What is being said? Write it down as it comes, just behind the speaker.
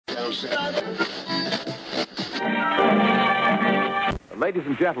Ladies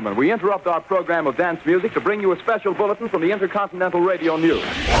and gentlemen, we interrupt our program of dance music to bring you a special bulletin from the Intercontinental Radio News.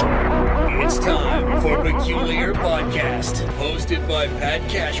 It's time for Peculiar Podcast, hosted by Pat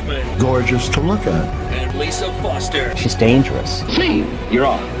Cashman. Gorgeous to look at. And Lisa Foster. She's dangerous. Scene, you're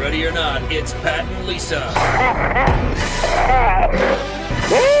on. Ready or not, it's Pat and Lisa.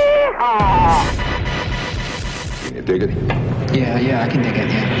 Can you dig it? Yeah, I can dig it,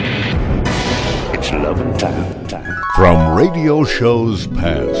 yeah. It's loving time. From radio shows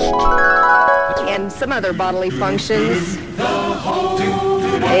past. And some other bodily functions.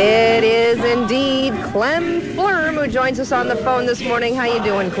 It is indeed Clem Flurm who joins us on the phone this morning. How you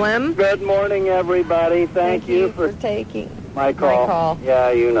doing, Clem? Good morning, everybody. Thank you for taking my call.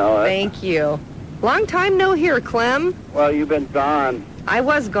 Yeah, you know it. Thank you. Long time no hear, Clem. Well, you've been gone. I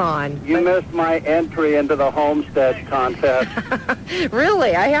was gone. You missed my entry into the homestead contest.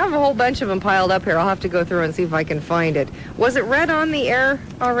 Really? I have a whole bunch of them piled up here. I'll have to go through and see if I can find it. Was it read on the air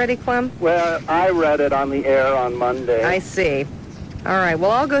already, Clem? Well, I read it on the air on Monday. I see. All right. Well,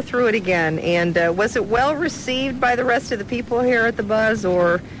 I'll go through it again. And was it well received by the rest of the people here at the Buzz,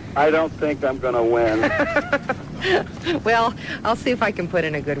 or... I don't think I'm going to win. Well, I'll see if I can put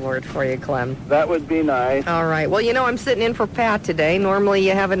in a good word for you, Clem. That would be nice. All right. Well, you know, I'm sitting in for Pat today. Normally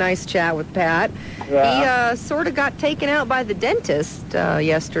you have a nice chat with Pat. Yeah. He sort of got taken out by the dentist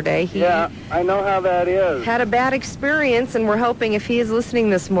yesterday. Yeah, I know how that is. Had a bad experience, and we're hoping if he is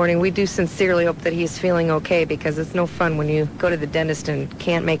listening this morning, we do sincerely hope that he's feeling okay, because it's no fun when you go to the dentist and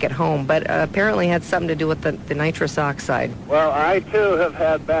can't make it home. But apparently it had something to do with the nitrous oxide. Well, I, too, have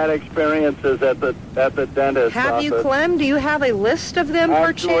had bad experiences at the dentist Have office. you, Clem? Do you have a list of them,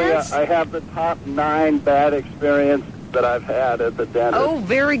 perchance? I have the top 9 bad experiences that I've had at the dentist. Oh,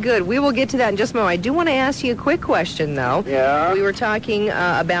 very good. We will get to that in just a moment. I do want to ask you a quick question, though. Yeah? We were talking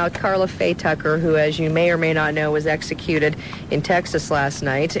about Carla Faye Tucker, who, as you may or may not know, was executed in Texas last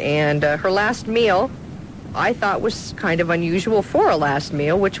night. And her last meal, I thought, was kind of unusual for a last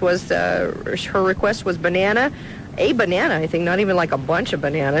meal, which was, her request was a banana, I think, not even like a bunch of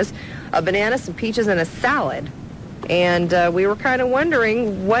bananas, a banana, some peaches, and a salad. And we were kind of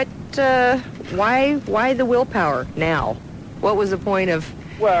wondering why the willpower now? What was the point of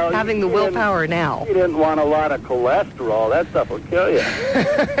having the willpower now? You didn't want a lot of cholesterol. That stuff will kill you.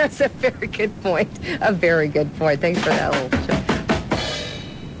 That's a very good point. A very good point. Thanks for that little chip.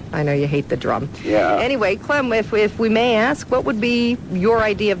 I know you hate the drum. Yeah. Anyway, Clem, if we may ask, what would be your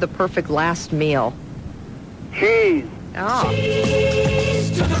idea of the perfect last meal? Cheese. Oh.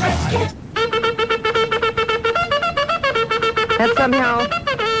 Cheese to the rescue. That somehow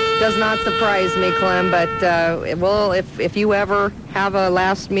does not surprise me, Clem, but, well, if you ever have a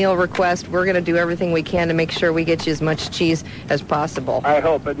last meal request, we're going to do everything we can to make sure we get you as much cheese as possible. I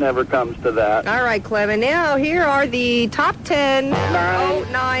hope it never comes to that. All right, Clem, and now here are the top 10.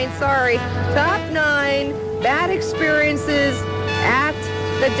 9, sorry. Top 9 bad experiences at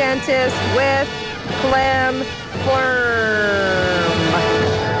the dentist with Clem Flurm.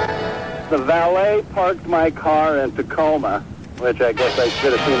 The valet parked my car in Tacoma, which I guess I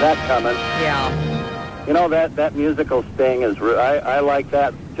should have seen that coming. Yeah. You know, that musical sting is... I like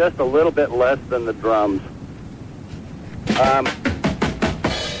that just a little bit less than the drums.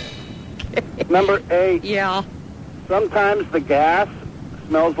 Number 8. Yeah. Sometimes the gas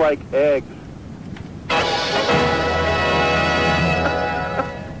smells like eggs.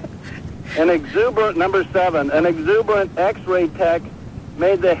 Number 7, an exuberant X-ray tech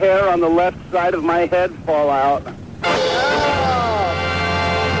made the hair on the left side of my head fall out.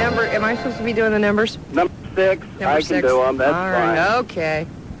 Am I supposed to be doing the numbers? Number 6, I can do them. That's fine. Okay.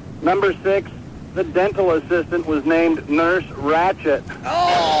 Number 6, the dental assistant was named Nurse Ratchet.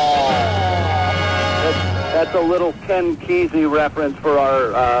 Oh! That's a little Ken Kesey reference for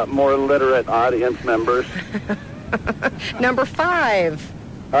our more literate audience members. Number 5.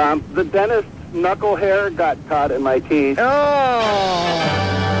 The dentist's knuckle hair got caught in my teeth. Oh!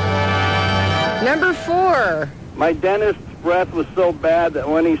 Number 4. My dentist's breath was so bad that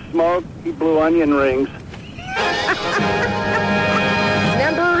when he smoked, he blew onion rings.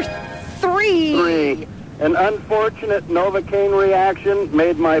 Number 3. An unfortunate Novocaine reaction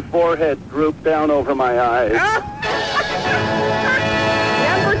made my forehead droop down over my eyes.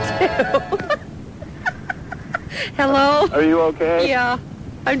 Number 2. Hello? Are you okay? Yeah.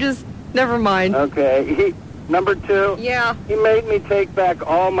 I'm just... Never mind. Okay. Number 2. Yeah. He made me take back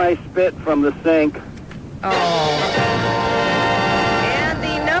all my spit from the sink. Oh. And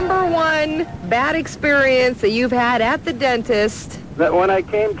the number 1 bad experience that you've had at the dentist that when I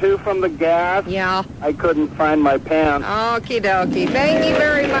came to from the gas, Yeah. I couldn't find my pants. Okie dokie. Thank you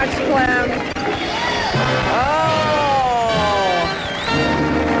very much, Clem.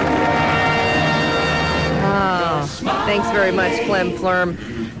 Oh, thanks very much, Clem Flurm.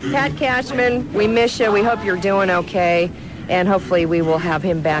 Pat Cashman, we miss you. We hope you're doing okay. And hopefully we will have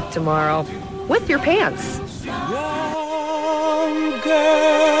him back tomorrow with your pants. Young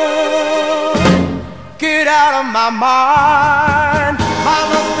girl, get out of my mind. My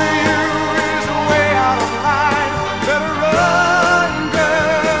love for you is way out of line. Better run,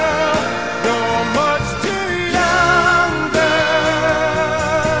 girl. You're much too young, girl.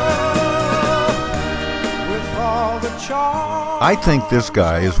 With all the charm. I think this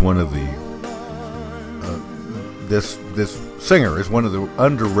guy is one of the this singer is one of the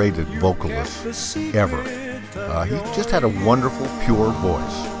underrated vocalists ever. He just had a wonderful, pure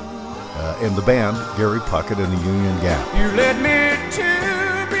voice. And the band, Gary Puckett and the Union Gap. You led me to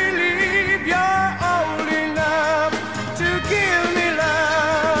believe you're old enough to give me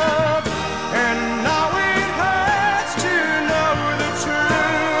love, and now it hurts to know the truth.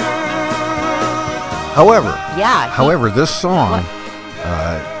 However, this song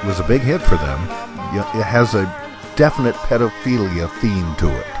was a big hit for them. It has a definite pedophilia theme to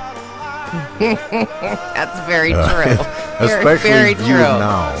it. That's very true. Especially very viewed true.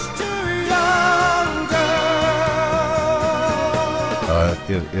 now.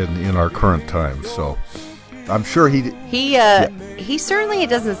 In our current times, so I'm sure he certainly, it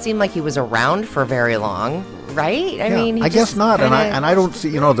doesn't seem like he was around for very long, right? I mean, I guess not, kinda... and I don't see.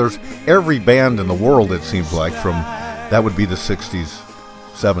 There's every band in the world, it seems like, from that would be the 60s,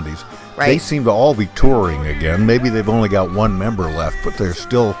 70s. Right. They seem to all be touring again. Maybe they've only got one member left, but they're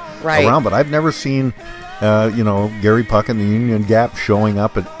still around. But I've never seen, Gary Puckett and the Union Gap showing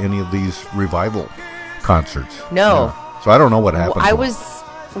up at any of these revival concerts. No. So I don't know what happened.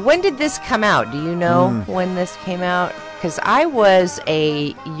 When did this come out? Do you know when this came out? Because I was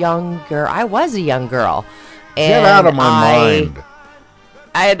a young girl. Get out of my mind.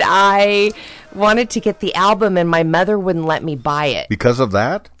 And I wanted to get the album, and my mother wouldn't let me buy it. Because of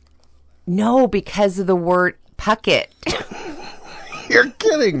that? No, because of the word Puckett. You're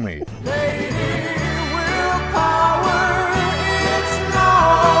kidding me.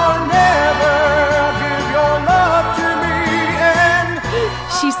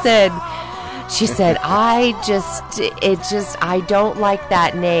 She said, I don't like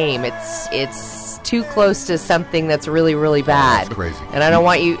that name. It's too close to something that's really, really bad. That's crazy. And I don't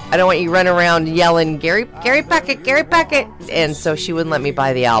want you running around yelling, Gary Puckett. And so she wouldn't let me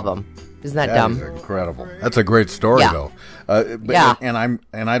buy the album. Isn't that dumb? That is incredible. That's a great story, though.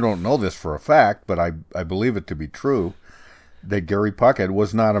 And I don't know this for a fact, but I believe it to be true that Gary Puckett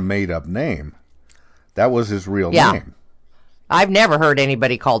was not a made-up name. That was his real name. I've never heard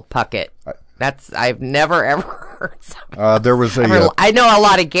anybody called Puckett. I've never ever heard somebody. There was I know a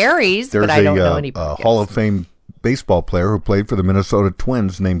lot of Garys, but I don't know any Pucketts. A Hall of Fame baseball player who played for the Minnesota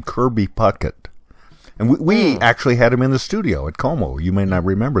Twins named Kirby Puckett. And we actually had him in the studio at Como. You may not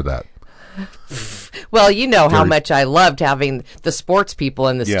remember that. Well, you know how much I loved having the sports people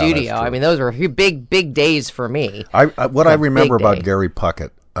in the studio. I mean, those were big days for me. I remember about Gary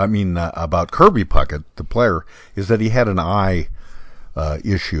Puckett, about Kirby Puckett, the player, is that he had an eye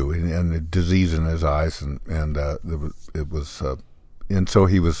issue and a disease in his eyes, and so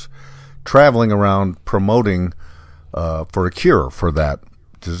he was traveling around promoting for a cure for that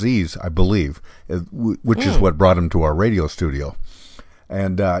disease, I believe, which is what brought him to our radio studio.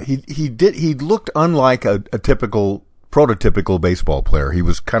 And he looked unlike a prototypical baseball player. He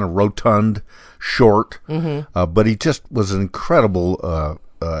was kind of rotund, short, but he just was an incredible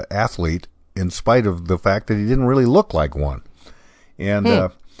athlete in spite of the fact that he didn't really look like one.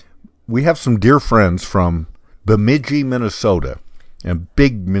 And we have some dear friends from Bemidji, Minnesota, and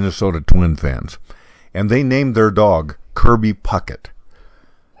big Minnesota Twin fans. And they named their dog Kirby Puckett.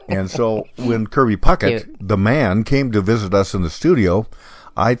 And so when Kirby Puckett, the man, came to visit us in the studio,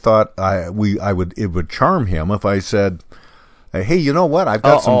 I thought it would charm him if I said, hey, you know what? I've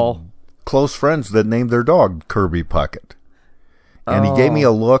got some close friends that named their dog Kirby Puckett. And he gave me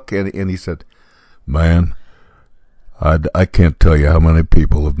a look, and he said, man, I can't tell you how many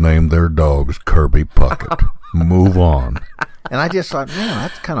people have named their dogs Kirby Puckett. Move on. And I just thought, man,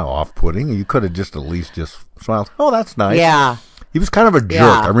 that's kind of off-putting. You could have just at least just smiled. Oh, that's nice. Yeah. He was kind of a jerk.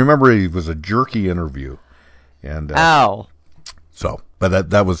 Yeah. I remember it was a jerky interview. And so, but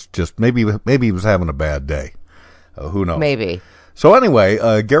that was just, maybe he was having a bad day. Who knows? Maybe. So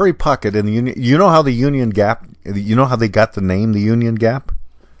anyway, Gary Puckett and the Union, you know how the Union Gap, you know how they got the name the Union Gap?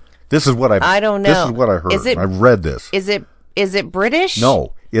 I don't know. This is what I heard. I've read this. Is it Is it British?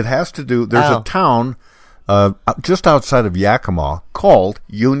 No, it has to do. There's a town just outside of Yakima called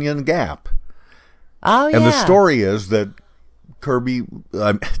Union Gap. Oh, yeah. And the story is that Kirby,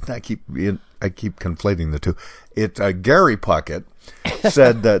 I keep conflating the two. Gary Puckett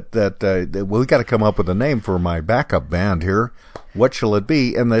said that we got to come up with a name for my backup band here. What shall it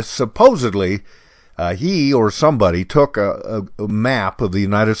be? And supposedly he or somebody took a map of the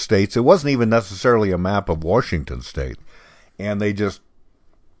United States. It wasn't even necessarily a map of Washington State, and they just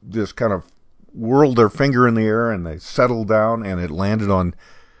kind of whirled their finger in the air and they settled down, and it landed on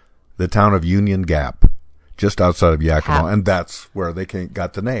the town of Union Gap, just outside of Yakima, and that's where they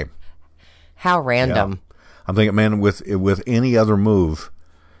got the name. How random. Yeah. I'm thinking, man, with any other move,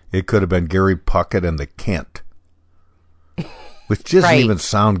 it could have been Gary Puckett and the Kent, which doesn't even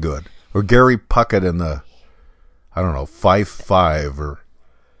sound good. Or Gary Puckett and the, I don't know, 5-5 or...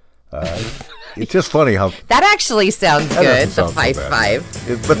 it's just funny how... That actually sounds good, the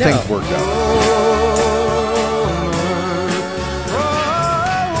 5-5. But things worked out.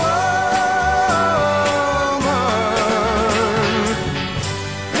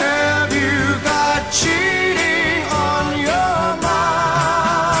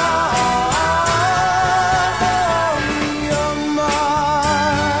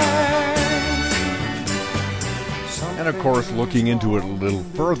 Of course, looking into it a little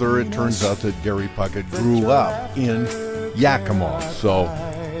further, it turns out that Gary Puckett grew up in Yakima, so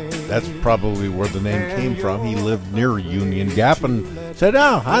that's probably where the name came from. He lived near Union Gap and said,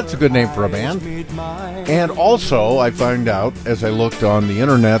 oh, that's a good name for a band. And also, I found out, as I looked on the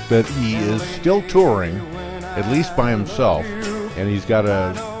internet, that he is still touring, at least by himself, and he's got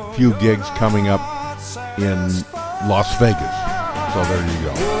a few gigs coming up in Las Vegas. So there you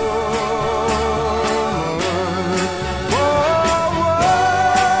go.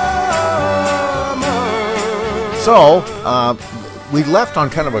 So, we left on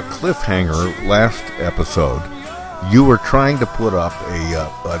kind of a cliffhanger last episode. You were trying to put up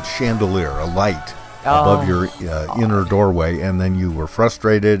a chandelier, a light, above your inner doorway, and then you were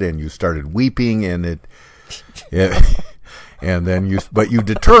frustrated and you started weeping, and and then but you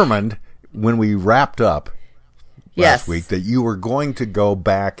determined when we wrapped up last week that you were going to go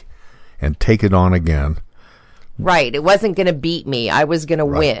back and take it on again. Right. It wasn't going to beat me. I was going to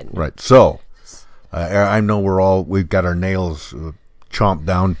win. Right. So, I know we've got our nails chomped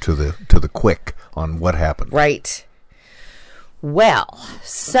down to the quick on what happened. Right. Well,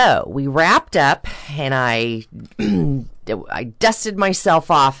 so we wrapped up, and I dusted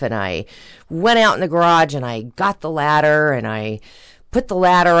myself off, and I went out in the garage, and I got the ladder, and I put the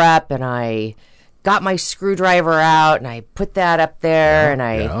ladder up, and I got my screwdriver out, and I put that up there, and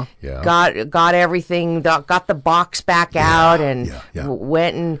I got everything, got the box back out, and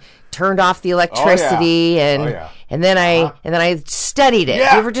went and turned off the electricity, and then I studied it. Yeah.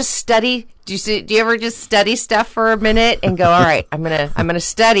 Do you ever just study? Do you ever just study stuff for a minute and go, all right, I'm gonna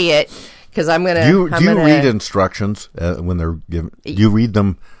study it because I'm gonna. Do you read instructions when they're given? Do you read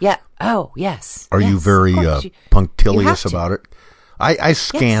them? Yeah. Oh, yes. Are you very punctilious about it? I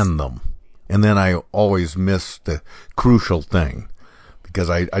scan them, and then I always miss the crucial thing because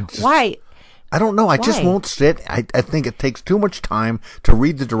I just why. I don't know. I just won't sit. I think it takes too much time to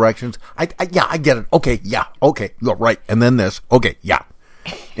read the directions. I get it. Okay, you're right. And then this. Okay, yeah.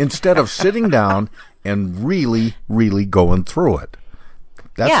 Instead of sitting down and really, really going through it.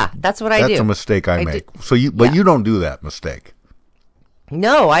 That's what I do. That's a mistake I make. So you don't do that mistake.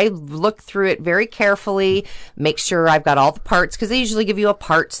 No, I look through it very carefully, make sure I've got all the parts, because they usually give you a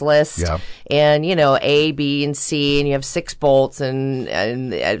parts list, and, A, B, and C, and you have 6 bolts, and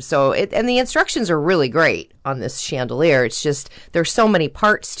so the instructions are really great on this chandelier. It's just, there's so many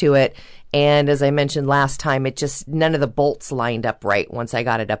parts to it, and as I mentioned last time, none of the bolts lined up right once I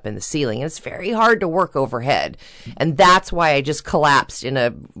got it up in the ceiling, and it's very hard to work overhead, and that's why I just collapsed in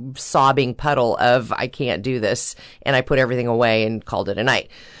a sobbing puddle of, I can't do this, and I put everything away and called it a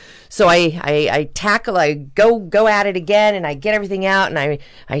night. So I go at it again, and I get everything out, and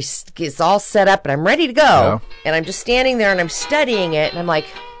it's all set up, and I'm ready to go, and I'm just standing there, and I'm studying it, and I'm like,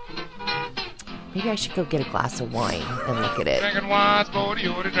 maybe I should go get a glass of wine and look at it. Drinking wine's for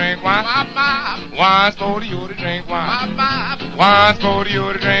you to drink wine. Wine's for you to drink wine. Wine's for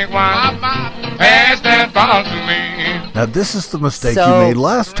you to drink wine. Pass that bottle to me. Now, this is the mistake you made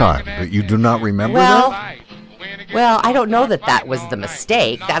last time. You do not remember that? Well, I don't know that was the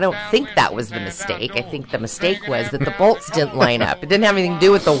mistake. I don't think that was the mistake. I think the mistake was that the bolts didn't line up. It didn't have anything to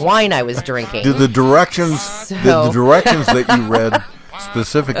do with the wine I was drinking. Did the directions that you read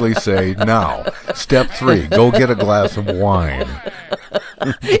specifically say, now, step 3, go get a glass of wine?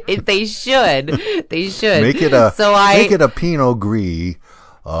 They should. Make it a Pinot Gris,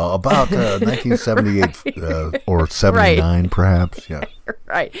 about 1978 or 79, perhaps. Yeah.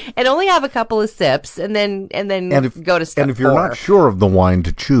 Right, and only have a couple of sips, and then go to step 4. And if you're not sure of the wine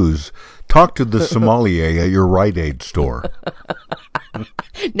to choose, talk to the sommelier at your Rite Aid store.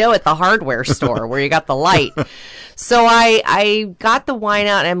 No, at the hardware store where you got the light. So I got the wine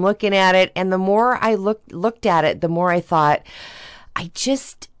out and I'm looking at it, and the more I looked at it, the more I thought, I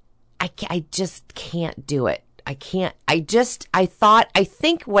just can't do it. I can't. I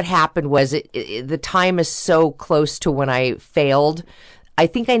think what happened was the time is so close to when I failed. I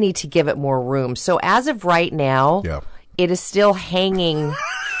think I need to give it more room. So as of right now, it is still hanging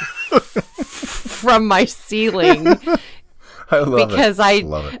from my ceiling. I love because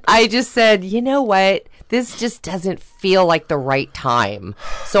it. I just said, you know what? This just doesn't feel like the right time.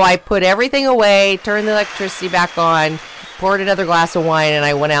 So I put everything away, turned the electricity back on, poured another glass of wine, and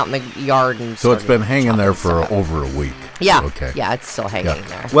I went out in the yard and so it's been hanging there for over a week. Yeah. Okay. Yeah, it's still hanging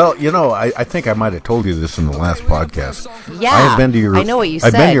there. Well, I think I might have told you this in the last podcast. Yeah. I know what you said.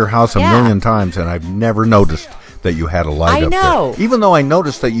 I've been to your house a million times, and I've never noticed that you had a light up there. Even though I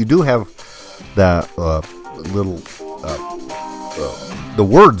noticed that you do have that little the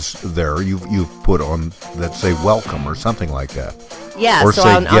words there you've put on that say welcome or something like that. Yeah, or so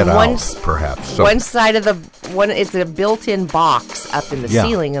say on get one, out, perhaps. So, one side of it's a built-in box up in the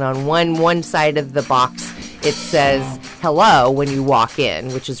ceiling, and on one side of the box it says hello when you walk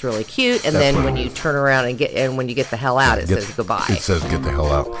in, which is really cute. And then when you turn around and when you get the hell out, it says goodbye. It says get the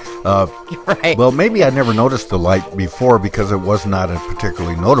hell out. Right. Well, maybe I never noticed the light before because it was not a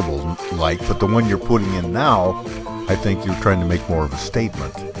particularly notable light, but the one you're putting in now, I think you're trying to make more of a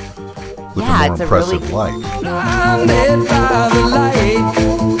statement with a more impressive light. Blinded by the light,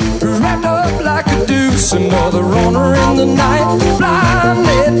 wrapped up like a deuce, another runner in the night.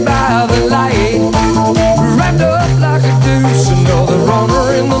 Blinded by the light, wrapped up like a deuce, another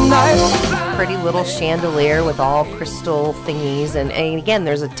runner in the night. Pretty little chandelier with all crystal thingies, and again,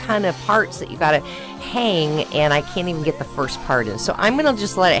 there's a ton of parts that you got to hang, and I can't even get the first part in. So I'm going to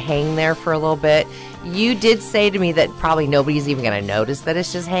just let it hang there for a little bit. You did say to me that probably nobody's even going to notice that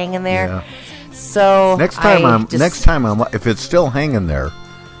it's just hanging there. Yeah. So next time I'm if it's still hanging there,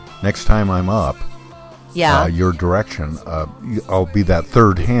 next time I'm up, your direction, I'll be that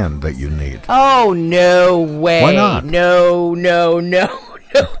third hand that you need. Oh, no way. Why not? No. No.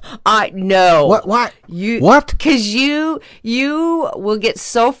 What? What? Because you will get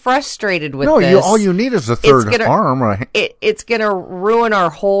so frustrated with this. No, all you need is a third arm. Right? It's going to ruin our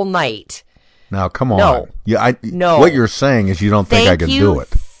whole night. Now, come on. No. What you're saying is you don't think I can do it.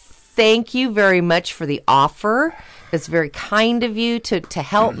 Thank you very much for the offer. It's very kind of you to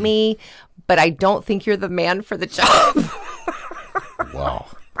help me, but I don't think you're the man for the job. Wow.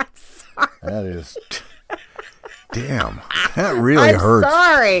 I'm sorry. That is... Damn. That really hurts. I'm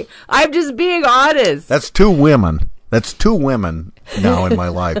sorry. I'm just being honest. That's two women now in my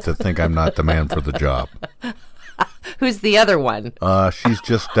life that think I'm not the man for the job. Who's the other one? She's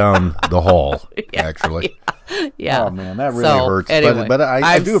just down the hall, actually. Yeah. Oh, man, that really hurts. Anyway, but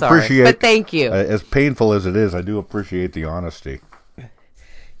I do appreciate... But thank you. As painful as it is, I do appreciate the honesty.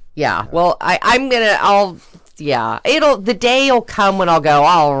 Yeah. Well, the day will come when I'll go,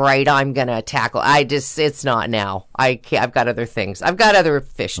 all right, I'm going to tackle. It's not now. I've got other things. I've got other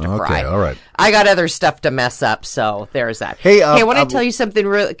fish to fry. Okay, all right. I got other stuff to mess up, so there's that. Hey, I want to tell you something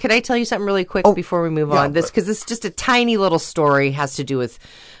can I tell you something really quick before we move on? Because this is just a tiny little story, has to do with,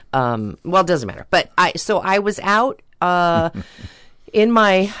 it doesn't matter. But I was out, in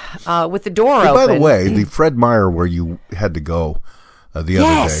my, with the door open. By the way, the Fred Meyer where you had to go the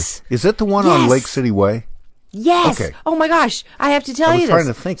other day, is it the one on Lake City Way? Yes. Okay. Oh my gosh! I have to tell you this. I was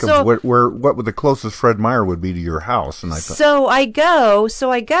trying to think of what the closest Fred Meyer would be to your house, and I thought. So I go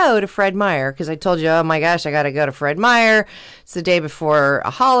to Fred Meyer because I told you, oh my gosh, I got to go to Fred Meyer. It's the day before a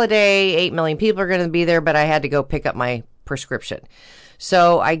holiday. 8 million people are going to be there, but I had to go pick up my prescription.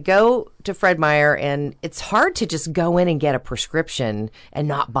 So I go to Fred Meyer, and it's hard to just go in and get a prescription and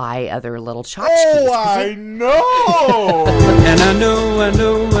not buy other little tchotchkes. Oh, I know! And I know.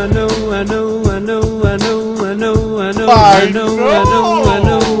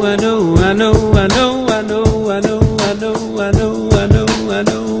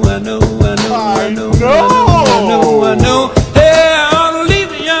 Hey, I ought to leave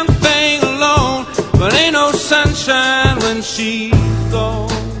the young thing alone, but ain't no sunshine when she's gone.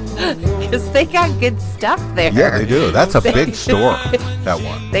 Because they got good stuff there. Yeah, they do. That's a big store, that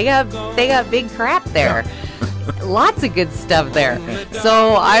one. They got big crap there. Yeah. Lots of good stuff there.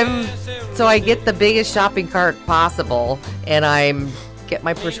 So I get the biggest shopping cart possible, and I'm get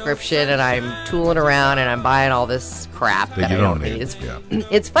my prescription, and I'm tooling around, and I'm buying all this crap that you I don't need. need.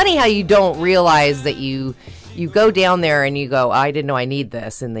 It's funny how you don't realize that you go down there and you go, I didn't know I need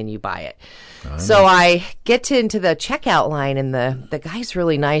this, and then you buy it. So I get into the checkout line, and the guy's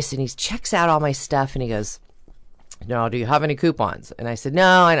really nice, and he checks out all my stuff, and he goes, no, do you have any coupons? And I said,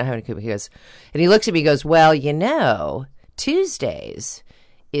 no, I don't have any coupons. He goes, and he looks at me and goes, well, Tuesdays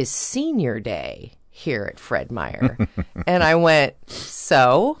is senior day here at Fred Meyer. And I went,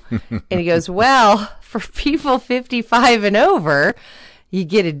 so? And he goes, well, for people 55 and over, you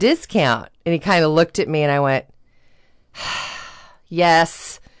get a discount. And he kind of looked at me, and I went,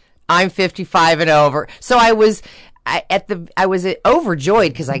 yes, I'm 55 and over. So I was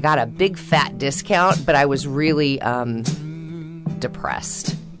overjoyed because I got a big fat discount, but I was really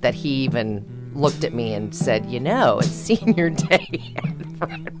depressed that he even looked at me and said, it's senior day.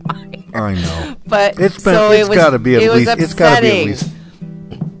 I know, but it's got to be at least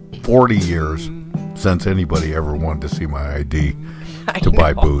 40 years since anybody ever wanted to see my ID to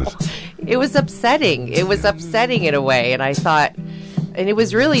buy booze. It was upsetting. It was upsetting in a way, and I thought. And it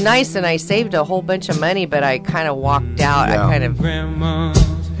was really nice, and I saved a whole bunch of money, but I kind of walked out. Yeah. I kind of...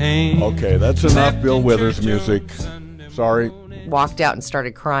 Okay, that's enough Bill Withers music. Sorry. Walked out and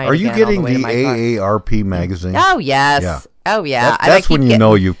started crying. Are you getting the way AARP magazine? Oh, yes. Yeah. Oh, yeah. That's when you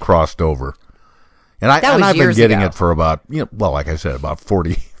know you've crossed over. And I've been getting it for about, like I said, about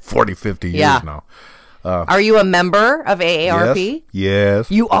 40, 50 years now. Are you a member of AARP? Yes.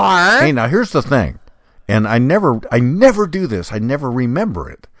 You are? Hey, now here's the thing. And I never do this. I never remember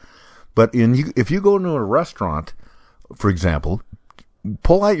it. But if you go into a restaurant, for example,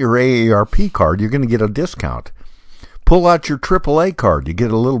 pull out your AARP card, you're going to get a discount. Pull out your AAA card, you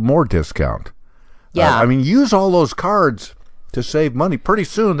get a little more discount. Yeah. Use all those cards to save money. Pretty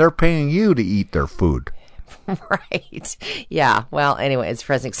soon, they're paying you to eat their food. Right. Yeah. Well, anyway, it's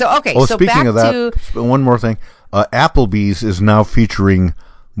freezing. So, okay. Oh, so speaking back of that, one more thing. Applebee's is now featuring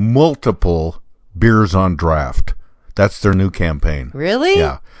multiple beers on draft. That's their new campaign. Really?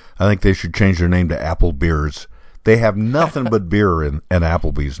 Yeah. I think they should change their name to Apple Beers. They have nothing but beer in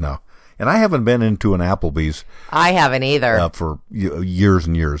Applebee's now. And I haven't been into an Applebee's. I haven't either. For years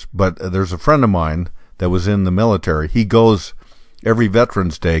and years. But there's a friend of mine that was in the military. He goes every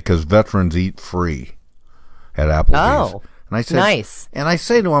Veterans Day because veterans eat free at Applebee's. Oh, and I said, nice. And I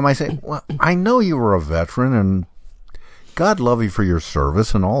say to him, well, I know you were a veteran, and God love you for your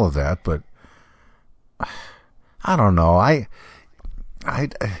service and all of that, but I don't know.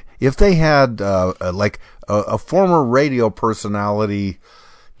 If they had a former radio personality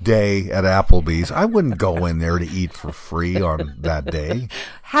day at Applebee's, I wouldn't go in there to eat for free on that day.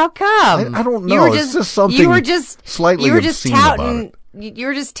 How come? I don't know. It's just something slightly obscene about it. You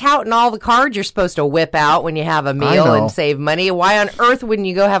were just touting all the cards you're supposed to whip out when you have a meal and save money. Why on earth wouldn't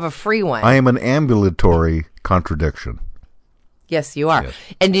you go have a free one? I am an ambulatory contradiction. Yes, you are. Yes.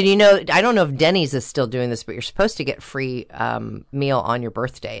 And did you know, I don't know if Denny's is still doing this, but you're supposed to get free meal on your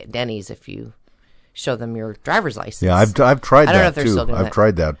birthday at Denny's if you show them your driver's license. Yeah, I've tried that, I don't know if they're too. Still doing I've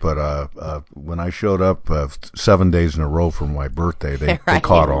tried that, but when I showed up 7 days in a row for my birthday, they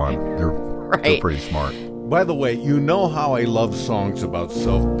caught on. They're pretty smart. By the way, you know how I love songs about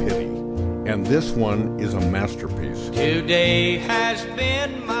self-pity, and this one is a masterpiece. Today has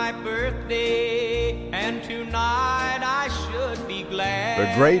been my birthday, and tonight I should be glad.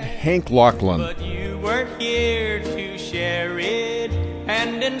 The great Hank Lachlan. But you weren't here to share it,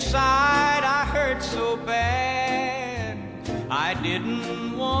 and inside I hurt so bad. I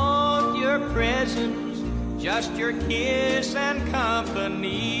didn't want your presence, just your kiss and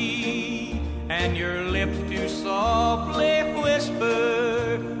company, and your lips to softly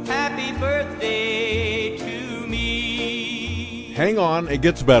whisper, happy birthday to me. Hang on, it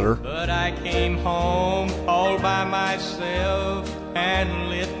gets better. But I came home all by myself and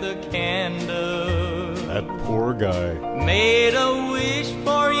lit the candle. That poor guy. Made a wish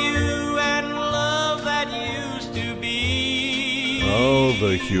for you and love that used to be. Oh,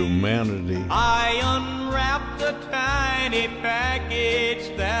 the humanity. I unwrapped the tiny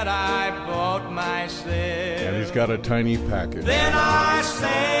package that I bought myself. And he's got a tiny package. Then I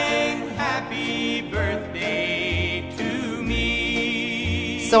sang happy birthday to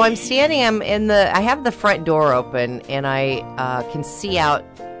me. So I'm standing, I have the front door open, and I can see out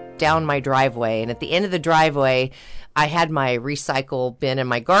down my driveway. And at the end of the driveway, I had my recycle bin and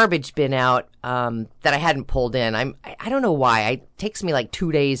my garbage bin out that I hadn't pulled in. I don't know why. It takes me like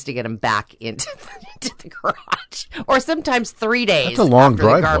 2 days to get them back into the garage, or sometimes 3 days. That's a long after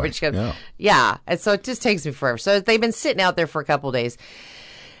driveway. The garbage yeah, and so it just takes me forever. So they've been sitting out there for a couple days,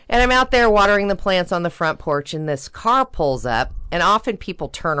 and I'm out there watering the plants on the front porch, and this car pulls up, And often people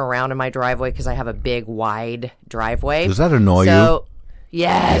turn around in my driveway because I have a big, wide driveway. Does that annoy you?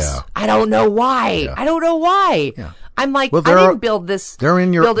 Yes. Yeah. I don't know why. Yeah. I don't know why. Yeah. I'm like, Well, I didn't build this. They're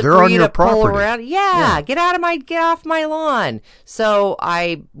in your. Build it They're for on you your to pull property. around. Yeah, get off my lawn. So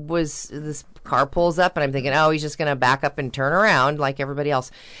this car pulls up, and I'm thinking, oh, he's just going to back up and turn around like everybody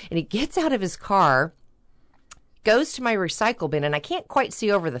else. And he gets out of his car, goes to my recycle bin, and I can't quite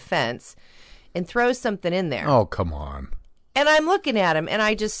see over the fence, and throws something in there. Oh, come on. And I'm looking at him, and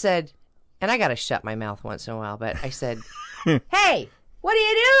I just said, and I got to shut my mouth once in a while, but I said, hey, what are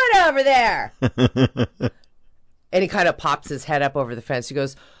you doing over there? And he kind of pops his head up over the fence. He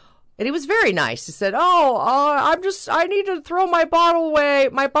goes, and he was very nice. He said, I need to throw my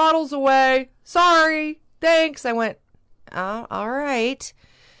bottles away. Sorry. Thanks. I went, oh, all right.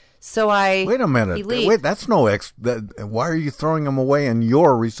 So Wait a minute. Wait, that's no why are you throwing them away in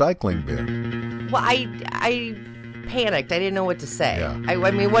your recycling bin? Well, I panicked. I didn't know what to say. Yeah.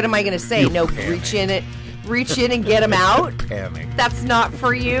 I mean, what am I going to say? No, reach in and get them out? Panic. That's not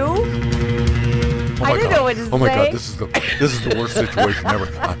for you? I didn't know what to say. Oh my God, this is the worst situation ever.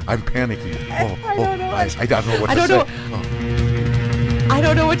 I'm panicking. I don't know. I don't know what to say. I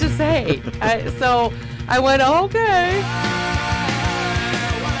don't know what to say. So I went, okay.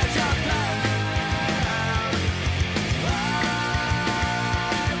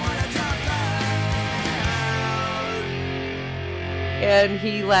 And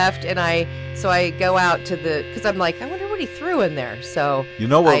he left, and I go out to because I'm like, I wonder what he threw in there. So you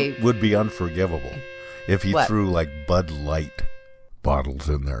know what would be unforgivable? If he threw like Bud Light bottles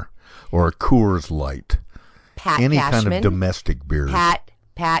in there, or a Coors Light, any Cashman, kind of domestic beer.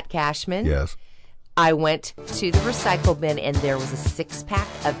 Pat Cashman. Yes. I went to the recycle bin, and there was a 6-pack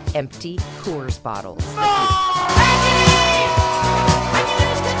of empty Coors bottles.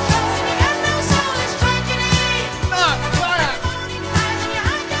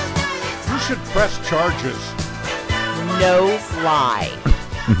 You should press charges. No lie.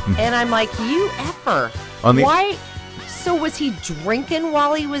 And I'm like, you effer. Why? So was he drinking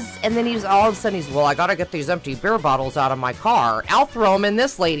while he was, and then all of a sudden well, I got to get these empty beer bottles out of my car. I'll throw them in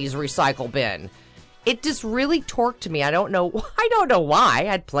this lady's recycle bin. It just really torqued me. I don't know why. I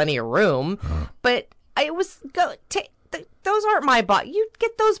had plenty of room, but it was, those aren't my bottles. You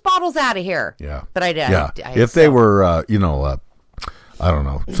get those bottles out of here. Yeah. But I did. Yeah. If they were, I don't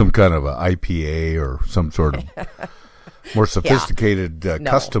know, some kind of a IPA or some sort of more sophisticated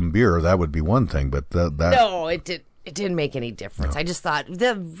custom beer, that would be one thing. But no, it didn't make any difference. No. I just thought,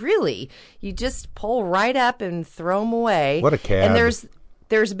 really, you just pull right up and throw them away. What a cad. And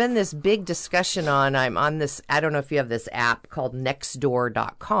there's been this big discussion I'm on this, I don't know if you have this app called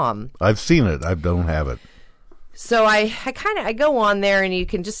nextdoor.com. I've seen it. I don't have it. So I go on there, and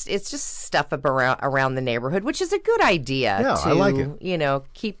it's just stuff up around the neighborhood, which is a good idea. Yeah, I like it.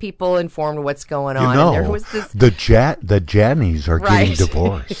 Keep people informed of what's going on. And there was this the Jannies are getting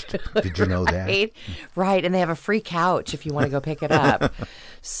divorced. Did you know that? Right, and they have a free couch if you want to go pick it up.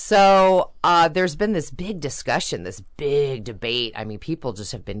 So there's been this big discussion, this big debate. I mean, people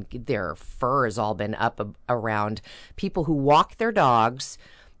just have been, their fur has all been up around people who walk their dogs,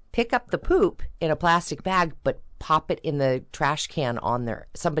 pick up the poop in a plastic bag, but pop it in the trash can on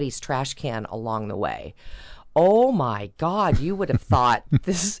somebody's trash can along the way. Oh my God, you would have thought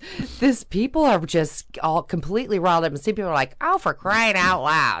this people are just all completely riled up, and some people are like, oh, for crying out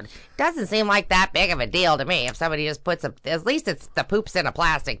loud. Doesn't seem like that big of a deal to me if somebody just puts at least it's the poop's in a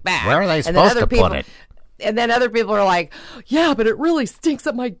plastic bag. Where are they supposed to put it? And then other people are like, yeah, but it really stinks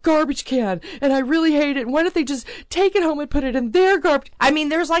up my garbage can, and I really hate it. And why don't they just take it home and put it in their garbage? I mean,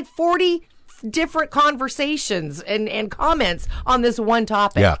 there's like 40 different conversations and comments on this one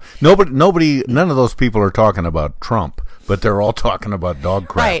topic. Yeah. Nobody, none of those people are talking about Trump, but they're all talking about dog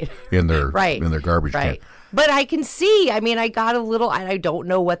crap in their garbage can. But I can see, I mean, I got a little, I don't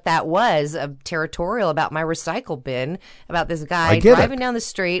know what that was, territorial about my recycle bin, about this guy driving down the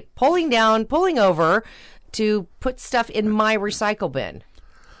street, pulling over to put stuff in my recycle bin.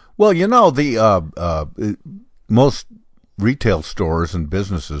 Well, the most retail stores and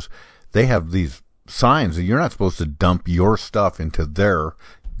businesses, they have these signs that you're not supposed to dump your stuff into their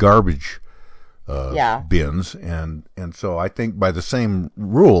garbage bins. And so I think by the same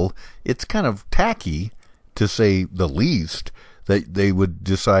rule, it's kind of tacky, to say the least, that they would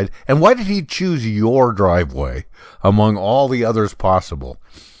decide. And why did he choose your driveway among all the others possible?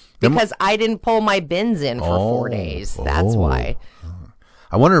 Because I didn't pull my bins in for 4 days. That's why.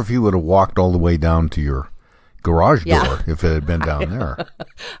 I wonder if he would have walked all the way down to your garage door if it had been down there.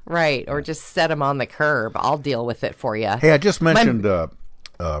 Right. Or just set them on the curb. I'll deal with it for you. Hey, I just mentioned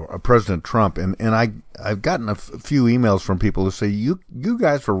President Trump, and I've gotten a few emails from people who say you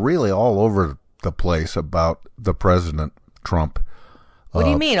guys were really all over the place about the President Trump. What do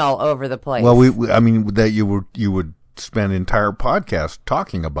you mean all over the place? Well, I mean that you would spend entire podcasts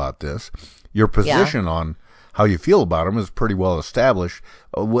talking about this. Your position on how you feel about him is pretty well established,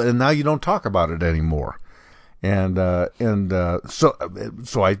 and now you don't talk about it anymore. And so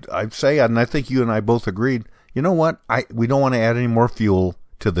I'd say, and I think you and I both agreed, you know what? We don't want to add any more fuel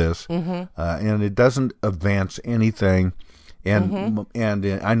to this, and it doesn't advance anything. And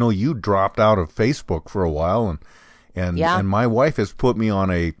I know you dropped out of Facebook for a while, and my wife has put me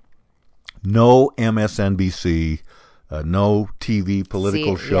on a no MSNBC, no TV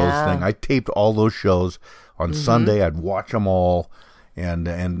political shows thing. I taped all those shows on Sunday. I'd watch them all, and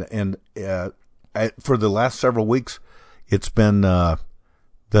for the last several weeks, it's been the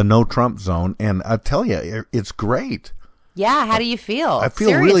no Trump zone, and I tell you, it's great. Yeah, how do you feel? I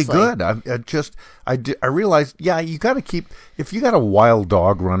feel really good. I realized, you got to keep, if you got a wild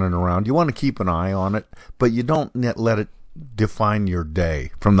dog running around, you want to keep an eye on it, but you don't let it define your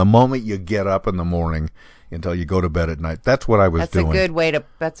day from the moment you get up in the morning until you go to bed at night. That's what I was doing.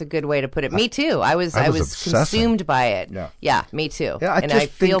 That's a good way to put it. Me too. I was consumed by it. Yeah, me too. Yeah, I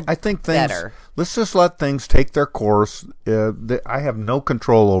feel things better. Let's just let things take their course. I have no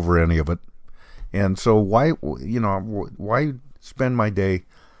control over any of it. And so why spend my day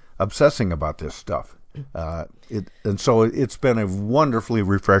obsessing about this stuff? And so it's been a wonderfully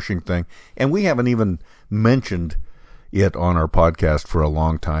refreshing thing. And we haven't even mentioned it on our podcast for a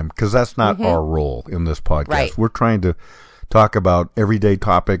long time because that's not our role in this podcast. Right. We're trying to talk about everyday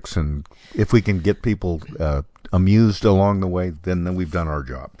topics, and if we can get people amused along the way, then we've done our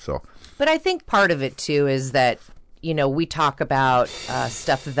job. So, but I think part of it too is that we talk about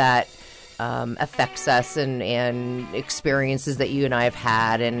stuff that affects us and experiences that you and I have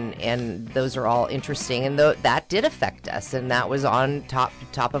had, and those are all interesting, and that did affect us, and that was on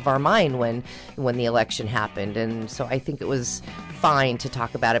top of our mind when the election happened, and so I think it was fine to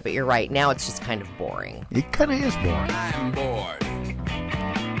talk about it. But you're right, now it's just kind of boring. It kind of is boring. I am bored.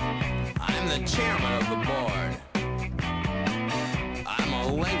 I'm the chairman of the board. I'm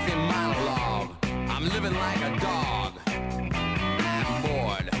a lengthy monologue. I'm living like a dog. I'm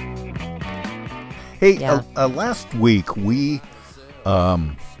bored. Hey, last week we,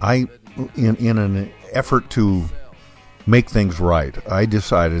 in an effort to make things right, I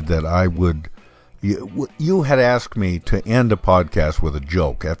decided that I would. You had asked me to end a podcast with a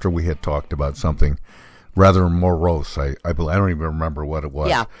joke after we had talked about something rather morose. I don't even remember what it was.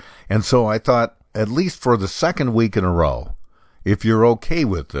 Yeah. And so I thought, at least for the second week in a row, if you're okay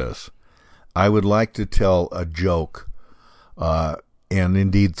with this, I would like to tell a joke. And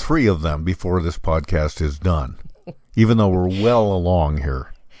indeed 3 of them before this podcast is done, even though we're well along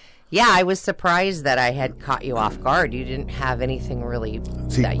here. Yeah, I was surprised that I had caught you off guard. You didn't have anything really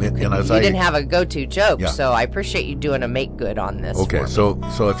that you didn't have a go-to joke, so I appreciate you doing a make good on this. Okay, for me.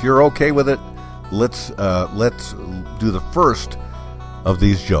 so if you're okay with it, let's do the first of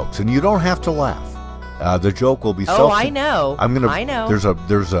these jokes, and you don't have to laugh. The joke will be I know. I know.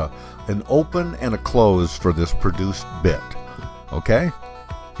 There's an open and a close for this produced bit. Okay?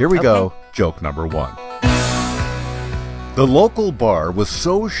 Here we go. Joke number 1. The local bar was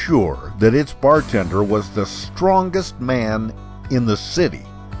so sure that its bartender was the strongest man in the city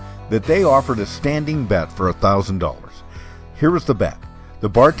that they offered a standing bet for $1,000. Here was the bet. The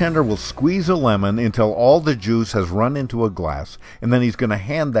bartender will squeeze a lemon until all the juice has run into a glass, and then he's going to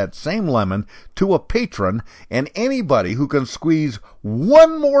hand that same lemon to a patron, and anybody who can squeeze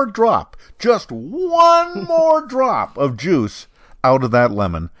one more drop, just one more drop of juice out of that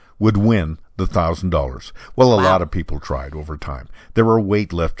lemon would win the $1,000. Well, a lot of people tried over time. There were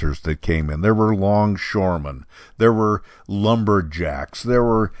weightlifters that came in. There were longshoremen. There were lumberjacks. There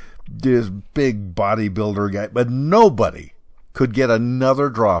were this big bodybuilder guy. But nobody could get another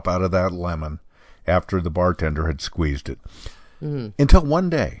drop out of that lemon after the bartender had squeezed it. Until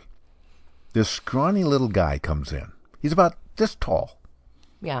one day, this scrawny little guy comes in. He's about this tall.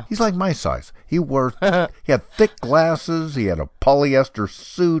 Yeah. He's like my size. He had thick glasses. He had a polyester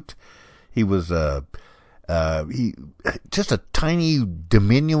suit. He was just a tiny,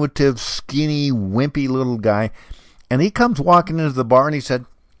 diminutive, skinny, wimpy little guy. And he comes walking into the bar and he said,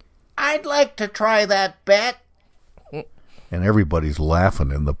 "I'd like to try that bet." And everybody's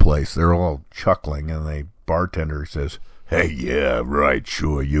laughing in the place. They're all chuckling, and the bartender says, "Hey, yeah, right,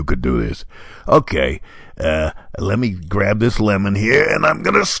 sure, you could do this. Okay, let me grab this lemon here, and I'm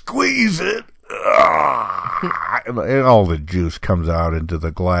going to squeeze it." And all the juice comes out into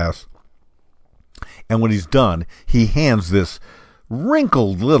the glass. And when he's done, he hands this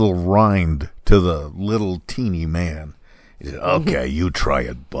wrinkled little rind to the little teeny man. He said, okay, you try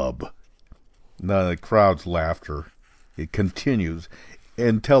it, bub. Now the crowd's laughter, it continues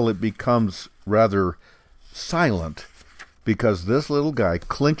until it becomes rather silent, because this little guy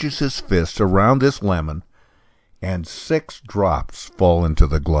clenches his fist around this lemon, and 6 drops fall into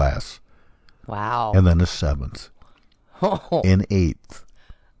the glass. Wow. And then a 7th, an 8th,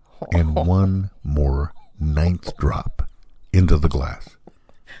 and one more 9th drop into the glass.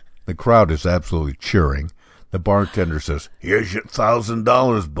 The crowd is absolutely cheering. The bartender says, here's your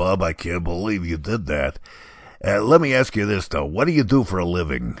 $1,000, bub. I can't believe you did that. Let me ask you this, though. What do you do for a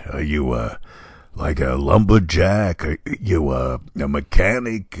living? Are you, like a lumberjack? Are you, a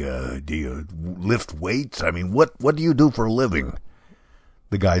mechanic? Do you lift weights? I mean, what do you do for a living?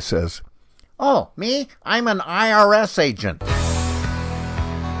 The guy says, oh, me? I'm an IRS agent.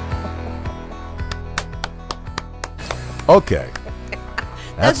 Okay.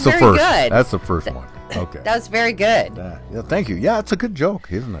 That's the very first. good. That's the first one. Okay. That was very good. Yeah, thank you. Yeah, it's a good joke,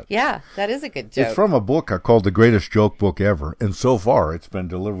 isn't it? Yeah, that is a good joke. It's from a book called The Greatest Joke Book Ever, and so far it's been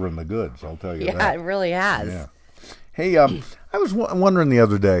delivering the goods, I'll tell you that. Yeah, it really has. Yeah. Hey, I was wondering the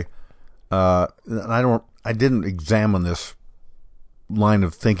other day, and I didn't examine this line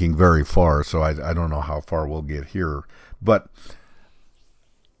of thinking very far, so I don't know how far we'll get here, but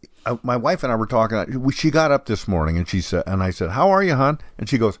my wife and I were talking. She got up this morning, and she said, and I said, "How are you, hon?" And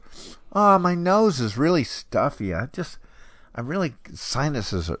she goes, "Oh, my nose is really stuffy.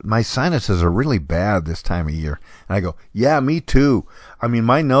 My sinuses are really bad this time of year." And I go, "Yeah, me too. I mean,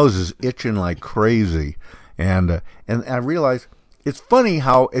 my nose is itching like crazy." And I realize it's funny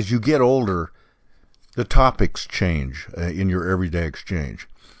how as you get older, the topics change in your everyday exchange.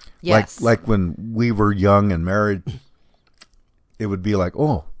 Yes. Like when we were young and married, it would be like,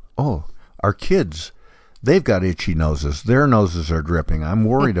 oh, our kids, they've got itchy noses. Their noses are dripping. I'm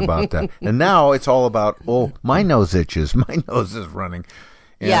worried about that. And now it's all about, oh, my nose itches. My nose is running.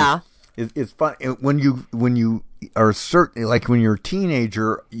 And yeah. It's fun. When you are certain, like when you're a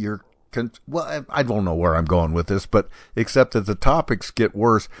teenager, well, I don't know where I'm going with this, but except that the topics get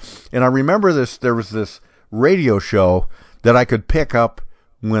worse. And I remember there was this radio show that I could pick up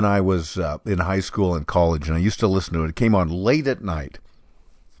when I was in high school and college, and I used to listen to it. It came on late at night.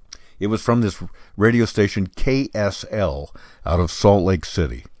 It was from this radio station, KSL, out of Salt Lake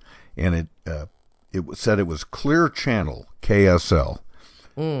City. And it said it was Clear Channel, KSL.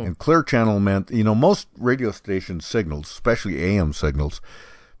 And Clear Channel meant, most radio station signals, especially AM signals,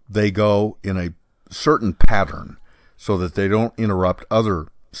 they go in a certain pattern so that they don't interrupt other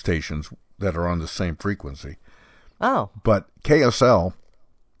stations that are on the same frequency. Oh. But KSL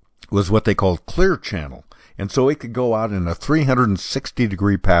was what they called Clear Channel. And so it could go out in a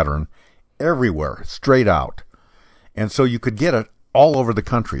 360-degree pattern everywhere, straight out. And so you could get it all over the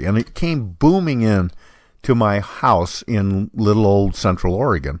country. And it came booming in to my house in little old Central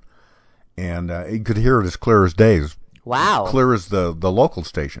Oregon. And you could hear it as clear as day. Wow. Clear as the local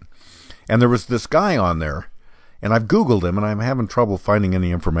station. And there was this guy on there, and I've Googled him, and I'm having trouble finding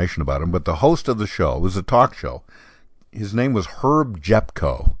any information about him. But the host of the show, it was a talk show. His name was Herb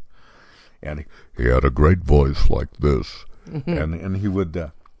Jepko. And he had a great voice like this. And he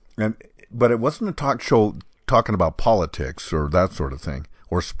would, but it wasn't a talk show talking about politics or that sort of thing,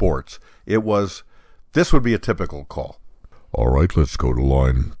 or sports. This would be a typical call. All right, let's go to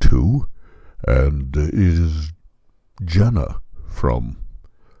line 2. And it is Jenna from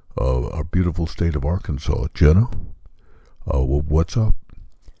our beautiful state of Arkansas. Jenna, what's up?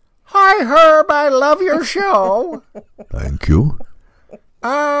 Hi, Herb. I love your show. Thank you.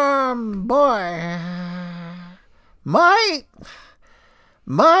 Boy, my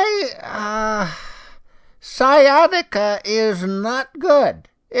sciatica is not good.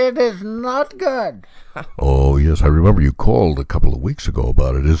 It is not good. Oh, yes, I remember you called a couple of weeks ago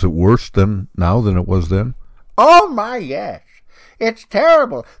about it. Is it worse now than it was then? Oh, my, yes. It's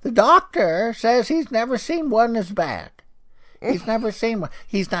terrible. The doctor says he's never seen one as bad. He's never seen one.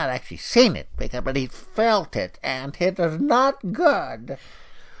 He's not actually seen it, but he felt it, and it is not good.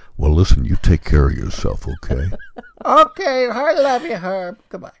 Well, listen, you take care of yourself, okay? Okay, I love you, Herb.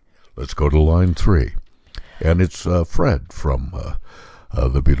 Goodbye. Let's go to line 3. And it's Fred from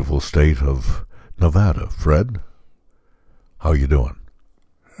the beautiful state of Nevada. Fred, how you doing?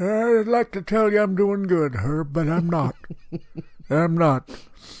 I'd like to tell you I'm doing good, Herb, but I'm not. I'm not.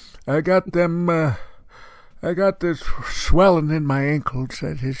 I got this swelling in my ankles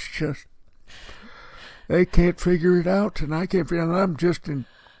that is just, they can't figure it out, and I can't figure it out. I'm just in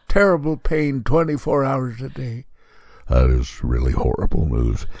terrible pain 24 hours a day. That is really horrible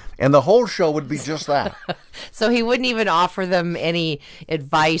news. And the whole show would be just that. So he wouldn't even offer them any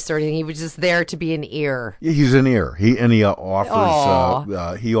advice or anything. He was just there to be an ear. He's an ear. He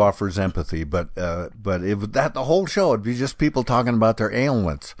offers empathy, but if that the whole show would be just people talking about their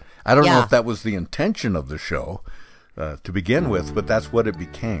ailments. I don't know if that was the intention of the show to begin with, but that's what it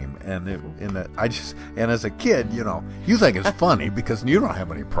became. And as a kid, you think it's funny because you don't have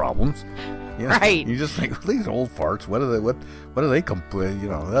any problems. Right. You just think, these old farts, what do they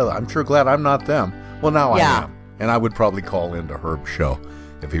complain? I'm sure glad I'm not them. Well, now I am. And I would probably call into Herb's show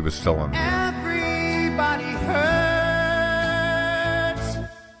if he was still on the air. Everybody hurts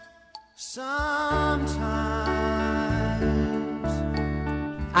sometimes.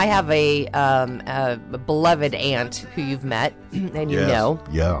 I have a beloved aunt who you've met, and you know.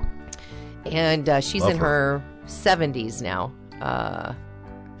 Yeah. And she's in her 70s now.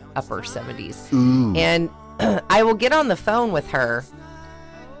 Upper 70s. Ooh. And I will get on the phone with her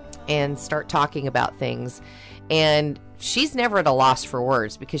and start talking about things. And she's never at a loss for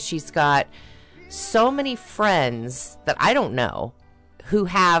words because she's got so many friends that I don't know who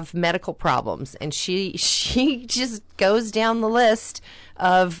have medical problems. And she just goes down the list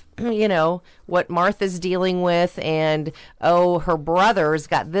of, what Martha's dealing with, and, her brother's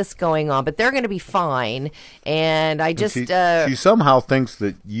got this going on, but they're going to be fine. And I just... she somehow thinks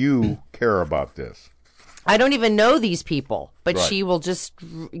that you care about this. I don't even know these people, but Right. she will just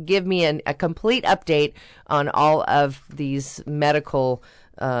give me a complete update on all of these medical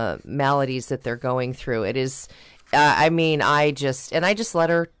maladies that they're going through. It is... I just let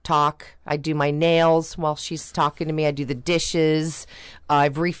her talk. I do my nails while she's talking to me. I do the dishes.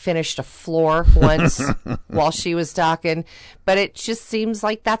 I've refinished a floor once while she was talking. But it just seems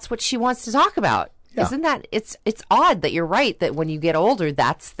like that's what she wants to talk about. Yeah. Isn't that, it's odd that you're right, that when you get older,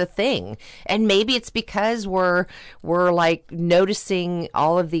 that's the thing. And maybe it's because we're like noticing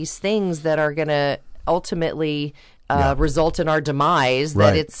all of these things that are going to ultimately result in our demise,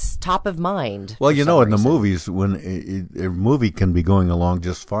 that it's top of mind. Well, in the movies, when a movie can be going along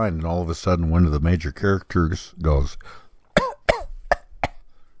just fine, and all of a sudden one of the major characters goes,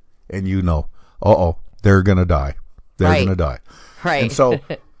 and they're going to die. They're going to die. Right. And so,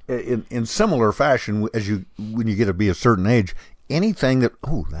 in similar fashion, when you get to be a certain age, anything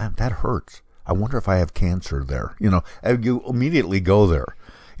that hurts. I wonder if I have cancer there. You immediately go there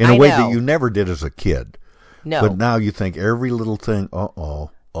in a way that you never did as a kid. No. But now you think every little thing, boy.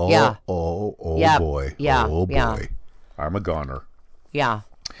 I'm a goner. Yeah.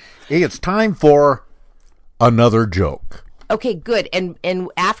 Hey, it's time for another joke. Okay, good. And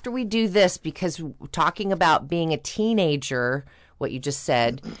after we do this, because talking about being a teenager, what you just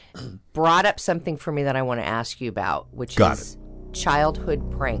said, brought up something for me that I want to ask you about, which is childhood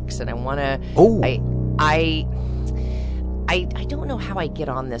pranks. And I want to... Oh. I don't know how I get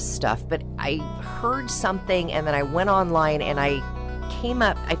on this stuff, but I heard something and then I went online and I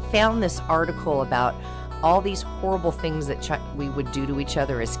found this article about all these horrible things that we would do to each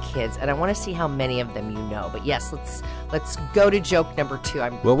other as kids, and I want to see how many of them you know. But yes, let's go to joke number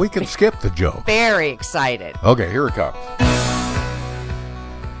 2. Well, we can skip the joke. Very excited. Okay, here it comes.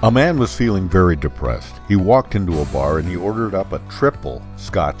 A man was feeling very depressed. He walked into a bar and he ordered up a triple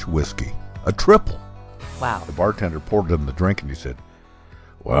Scotch whiskey. A triple. Wow. The bartender poured him the drink and he said,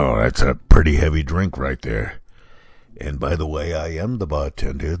 "Wow, that's a pretty heavy drink right there. And by the way, I am the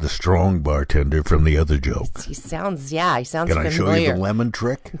bartender, the strong bartender from the other joke." He sounds familiar. Can I show you the lemon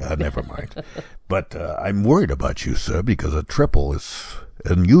trick? Never mind. But I'm worried about you, sir, because a triple is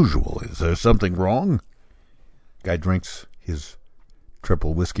unusual. Is there something wrong? Guy drinks his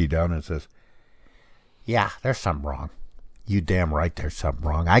triple whiskey down and says, "Yeah, there's something wrong. You damn right there's something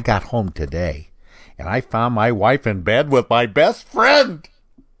wrong. I got home today, and I found my wife in bed with my best friend.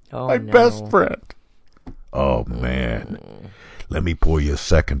 Best friend. Oh, man. Let me pour you a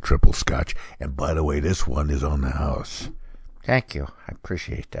second triple Scotch. And by the way, this one is on the house." Thank you. I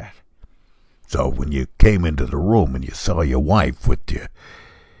appreciate that. "So when you came into the room and you saw your wife with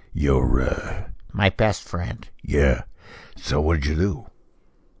your my best friend." "Yeah. So what did you do?"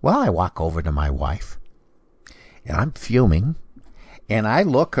 "Well, I walk over to my wife, and I'm fuming, and I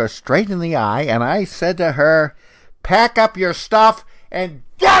look her straight in the eye, and I said to her, 'Pack up your stuff and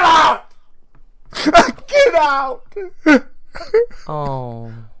get out!' Get out!"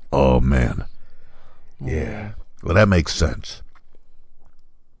 Oh. Oh, man. Yeah. Well, that makes sense.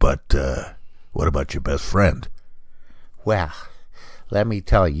 But what about your best friend? "Well, let me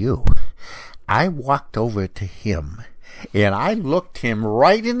tell you, I walked over to him, and I looked him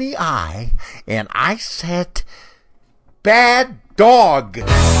right in the eye, and I said, 'Bad dog.'"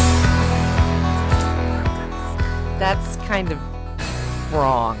 that's kind of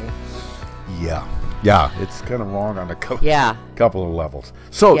wrong. Yeah, it's kind of wrong on a couple of levels.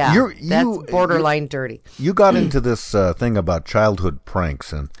 So that's borderline dirty. You got into this thing about childhood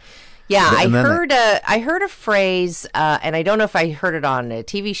pranks, and I heard a phrase, and I don't know if I heard it on a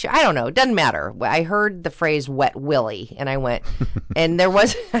TV show. I don't know. It doesn't matter. I heard the phrase "wet willy," and I went, and there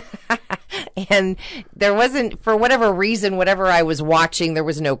wasn't, for whatever reason, whatever I was watching, there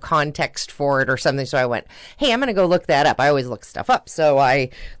was no context for it or something. So I went, hey, I'm going to go look that up. I always look stuff up. So I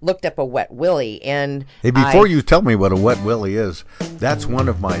looked up a wet willy, and hey, before you tell me what a wet willy is, that's one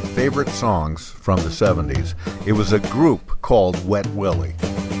of my favorite songs from the 70s. It was a group called Wet Willy.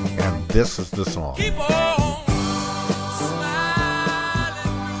 And this is the song. Keep on smiling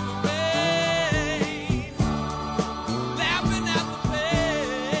through the rain, laughing at the pain,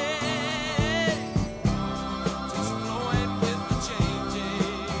 just flowing with the changing,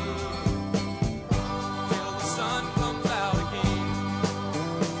 till the sun comes out again.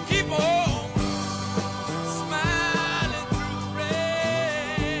 Keep on smiling through the rain,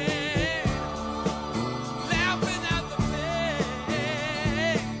 laughing at the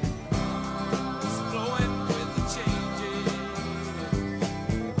pain, flowing with the changes,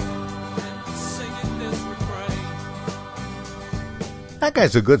 and singing this refrain. That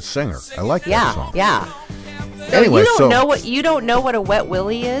guy's a good singer. I like that song. Yeah. Anyway, you don't know what a wet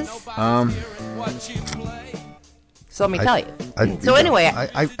willy is? So let me tell you. Anyway,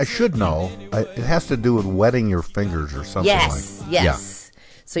 I should know. It has to do with wetting your fingers or something. Yes. Yeah.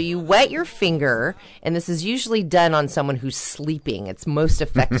 So you wet your finger, and this is usually done on someone who's sleeping. It's most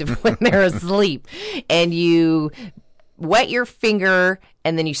effective when they're asleep. And you wet your finger,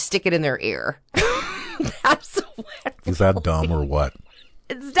 and then you stick it in their ear. That's a wet Is that dumb or what?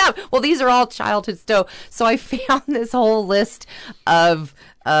 It's dumb. Well, these are all childhood stuff. So I found this whole list of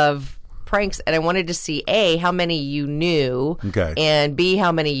pranks, and I wanted to see A, how many you knew, and B,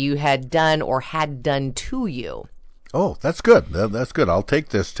 how many you had done or had done to you. Oh, that's good. That's good. I'll take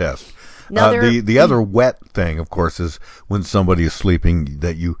this test. Now the other wet thing, of course, is when somebody is sleeping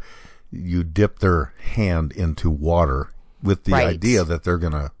that you dip their hand into water with the idea that they're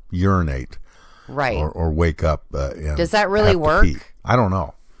going to urinate, or wake up. And does that really have to work? pee. I don't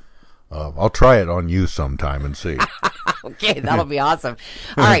know. I'll try it on you sometime and see. Okay, that'll be awesome.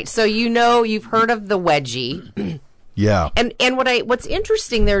 All right, so you've heard of the wedgie. Yeah. And what's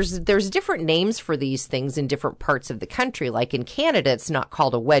interesting, there's different names for these things in different parts of the country. Like in Canada, it's not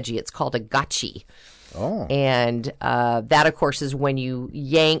called a wedgie, it's called a gotchie. Oh. And that, of course, is when you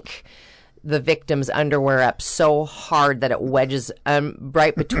yank the victim's underwear up so hard that it wedges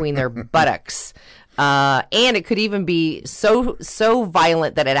right between their buttocks. And it could even be so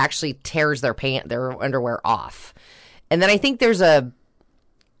violent that it actually tears their underwear off. And then I think there's a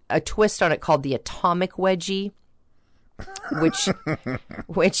twist on it called the atomic wedgie,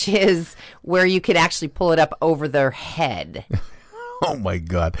 which is where you could actually pull it up over their head. Oh my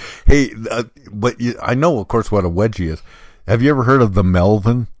God! Hey, but I know, of course, what a wedgie is. Have you ever heard of the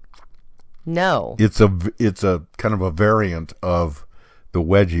Melvin? No. It's a kind of a variant of the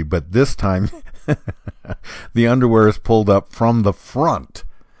wedgie, but this time the underwear is pulled up from the front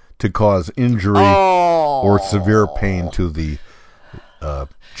to cause injury or severe pain to the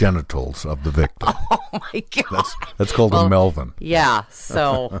genitals of the victim. Oh my God! That's called a Melvin. Yeah,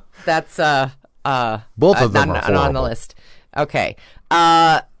 so that's both of them are horrible. on the list. Okay,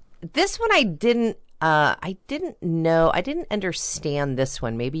 this one I didn't know. I didn't understand this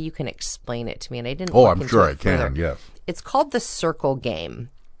one. Maybe you can explain it to me. And I didn't. I'm sure I can. Yes. It's called the circle game.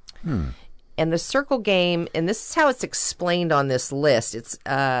 And the circle game, and this is how it's explained on this list. It's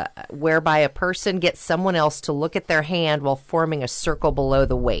whereby a person gets someone else to look at their hand while forming a circle below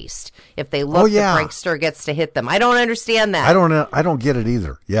the waist. If they look, the prankster gets to hit them. I don't understand that. I don't get it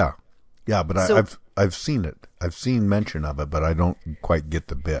either. Yeah, but I've seen it. I've seen mention of it, but I don't quite get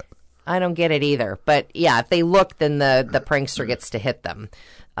the bit. I don't get it either. But yeah, if they look, then the prankster gets to hit them.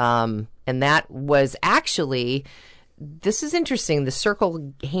 And that was actually. This is interesting. The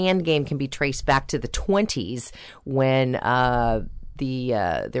circle hand game can be traced back to the 1920s when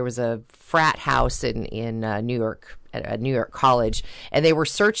there was a frat house in New York, at a New York college, and they were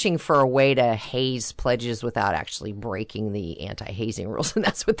searching for a way to haze pledges without actually breaking the anti-hazing rules, and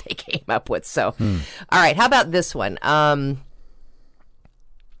that's what they came up with. So, all right, how about this one? A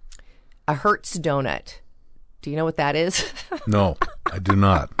Hertz donut. Do you know what that is? No, I do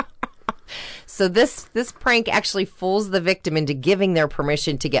not. So this prank actually fools the victim into giving their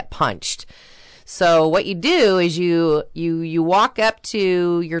permission to get punched. So what you do is you walk up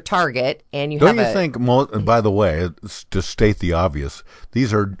to your target and you don't you think? By the way, to state the obvious,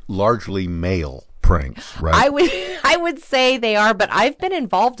 these are largely male pranks, right? I would say they are, but I've been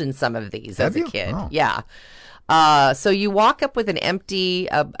involved in some of these as a kid. Oh. Yeah. So you walk up with an empty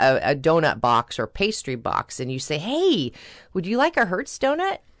a donut box or pastry box, and you say, "Hey, would you like a Hertz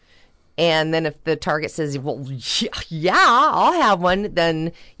donut?" And then if the target says, "Well, yeah, I'll have one,"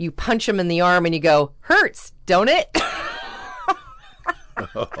 then you punch them in the arm and you go, "Hertz donut."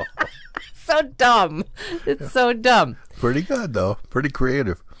 So dumb. It's so dumb. Pretty good though. Pretty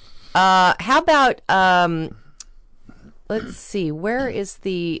creative. How about let's see, where is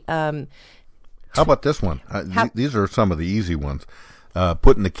the how about this one? These are some of the easy ones.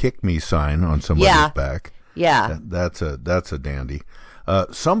 Putting the "kick me" sign on somebody's back. Yeah. That's a dandy.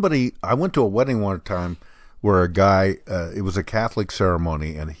 Somebody, I went to a wedding one time where a guy, it was a Catholic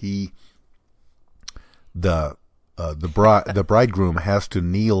ceremony, and the bridegroom has to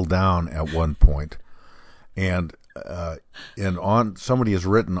kneel down at one point, and somebody has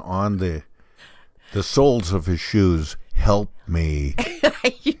written on the soles of his shoes, "Help me."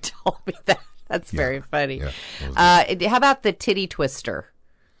 You told me that. That's very funny. Yeah, how about the titty twister?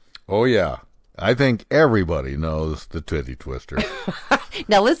 Oh yeah, I think everybody knows the titty twister.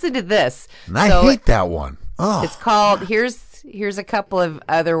 Now listen to this. And I hate that one. Oh, it's called. Here's a couple of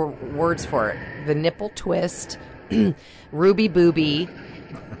other words for it: the nipple twist, ruby booby,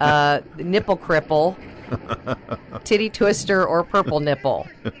 nipple cripple, titty twister, or purple nipple.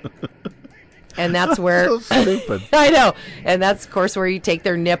 And that's where so stupid. I know. And that's of course where you take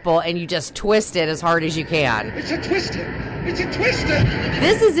their nipple and you just twist it as hard as you can. It's a twister. It's a twister.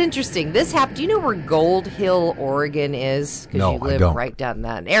 This is interesting. This happened. Do you know where Gold Hill, Oregon is? Because No, you live I don't. right down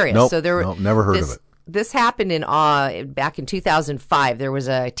that area. Nope, So there, nope, never heard of it. This happened back in 2005. There was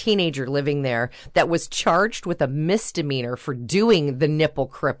a teenager living there that was charged with a misdemeanor for doing the nipple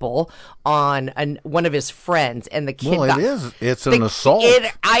cripple on one of his friends, and the kid it's an assault.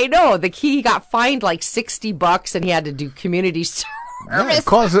 I know. He got fined like $60, and he had to do community service.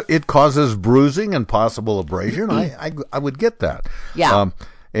 Yeah, it causes bruising and possible abrasion. I would get that. Yeah.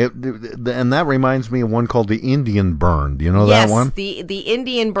 And that reminds me of one called the Indian burn. Do you know that one? Yes, the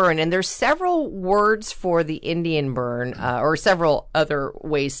Indian burn. And there's several words for the Indian burn, or several other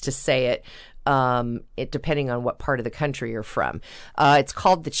ways to say it, depending on what part of the country you're from. It's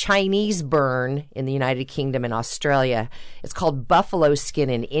called the Chinese burn in the United Kingdom and Australia. It's called buffalo skin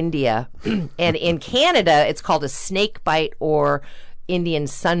in India. And in Canada, it's called a snake bite or Indian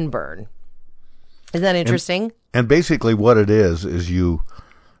sunburn. Isn't that interesting? And basically what it is you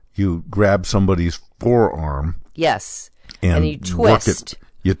grab somebody's forearm. Yes. And you twist.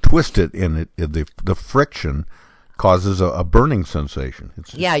 You twist it, and the friction causes a burning sensation.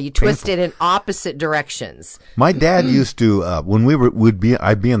 You twist it in opposite directions. My dad used to, when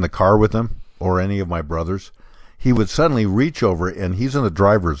I'd be in the car with him or any of my brothers, he would suddenly reach over, and he's in the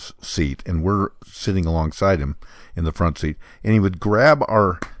driver's seat, and we're sitting alongside him in the front seat, and he would grab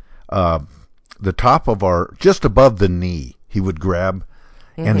the top of just above the knee, he would grab,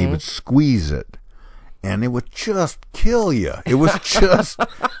 and he would squeeze it, and it would just kill you. It was just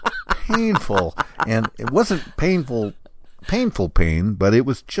painful, and it wasn't painful pain, but it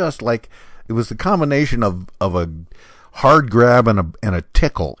was just like, it was the combination of a hard grab and a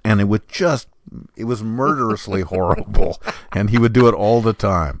tickle, and it was murderously horrible, and he would do it all the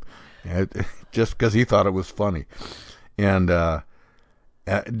time, just because he thought it was funny. And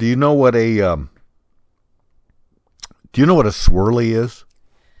do you know what a swirly is?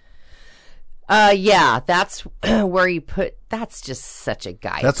 Yeah, that's where you put. That's just such a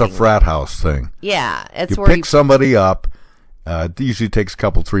guy. That's thing. A frat house thing. Yeah, it's you where pick somebody up. It usually takes a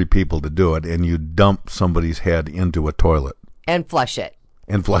couple, 3 people to do it, and you dump somebody's head into a toilet and flush it.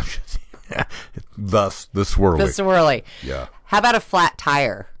 Thus, the swirly. The swirly. Yeah. How about a flat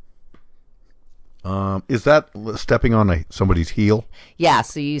tire? Is that stepping on somebody's heel? Yeah.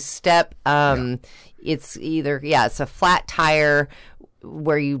 So you step. It's it's a flat tire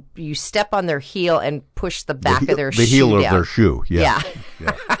where you step on their heel and push the back of their shoe. The heel down. of their shoe. Yeah.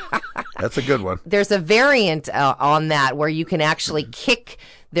 Yeah. That's a good one. There's a variant on that where you can actually kick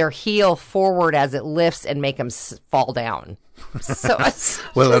their heel forward as it lifts and make them fall down. So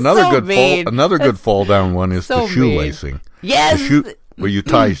well, another good fall down one is the shoelacing. Mean. Yes. Where you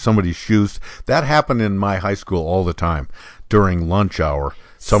tie somebody's shoes. That happened in my high school all the time. During lunch hour,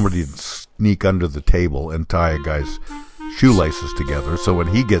 somebody would sneak under the table and tie a guy's shoelaces together. So when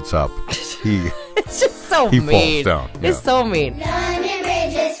he gets up, it's just so he mean. falls down. Yeah. It's so mean. London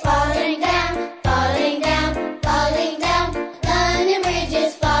Bridge is falling down, falling down, falling down. London Bridge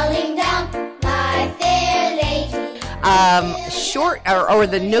is falling down, my fair lady. Short or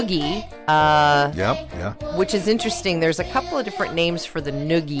the noogie. Yeah. Which is interesting. There's a couple of different names for the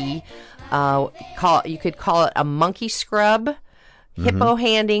noogie. You could call it a monkey scrub, hippo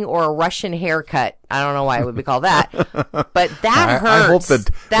handing, or a Russian haircut. I don't know why it would be called that, but that hurts. I hope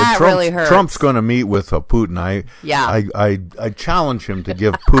that Trump, really hurts. Trump's going to meet with Putin. I challenge him to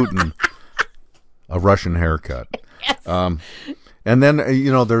give Putin a Russian haircut. Yes. And then,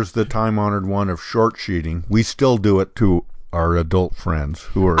 there's the time-honored one of short sheeting. We still do it to our adult friends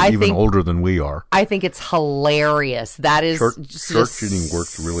who are even older than we are. I think it's hilarious. That is short sheeting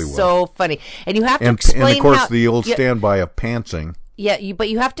works really well. So funny. And you have to explain and of course, how, the old standby of pantsing. Yeah, but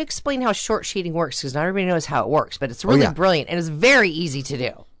you have to explain how short sheeting works because not everybody knows how it works. But it's really brilliant and it's very easy to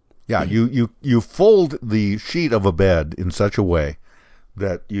do. Yeah, you fold the sheet of a bed in such a way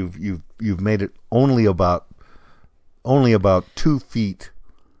that you've made it only about 2 feet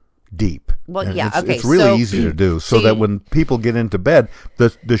deep. Well, and yeah, it's really easy to do, so that when people get into bed,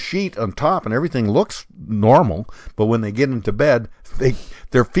 the sheet on top and everything looks normal, but when they get into bed,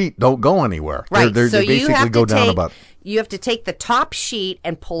 their feet don't go anywhere. Right, they basically go down about. You have to take the top sheet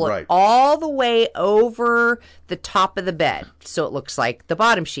and pull it all the way over the top of the bed so it looks like the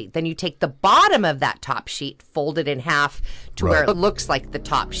bottom sheet. Then you take the bottom of that top sheet, fold it in half to where it looks like the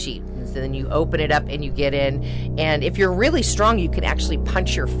top sheet. And so then you open it up and you get in. And if you're really strong, you can actually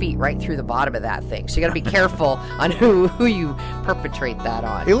punch your feet right through the bottom of that thing. So you got to be careful on who you perpetrate that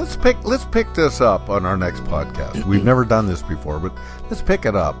on. Hey, let's pick this up on our next podcast. We've never done this before, but let's pick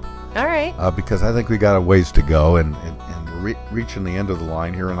it up. All right. Because I think we got a ways to go, and we're reaching the end of the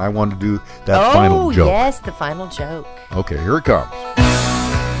line here, and I want to do that final joke. Oh, yes, the final joke. Okay, here it comes.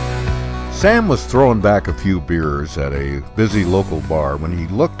 Sam was throwing back a few beers at a busy local bar when he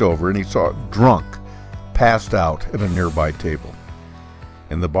looked over and he saw a drunk passed out at a nearby table.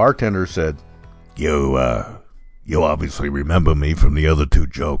 And the bartender said, You obviously remember me from the other 2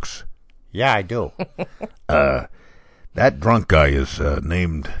 jokes. Yeah, I do. That drunk guy is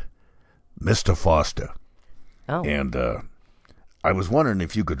named Mr. Foster. Oh. And I was wondering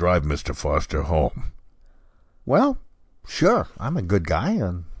if you could drive Mr. Foster home. Well, sure. I'm a good guy,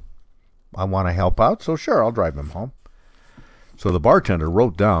 and I want to help out, so sure, I'll drive him home. So the bartender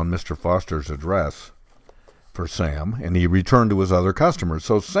wrote down Mr. Foster's address for Sam, and he returned to his other customers.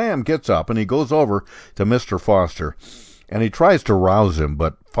 So Sam gets up, and he goes over to Mr. Foster, and he tries to rouse him,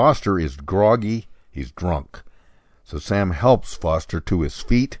 but Foster is groggy. He's drunk. So Sam helps Foster to his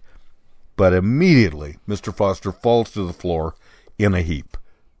feet, but immediately Mr. Foster falls to the floor in a heap.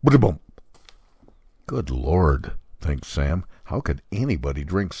 Boom. Good Lord, thinks Sam. How could anybody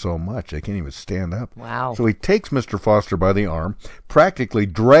drink so much? They can't even stand up. Wow. So he takes Mr. Foster by the arm, practically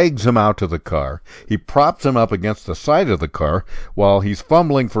drags him out to the car. He props him up against the side of the car while he's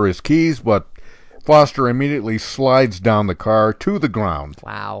fumbling for his keys, but Foster immediately slides down the car to the ground.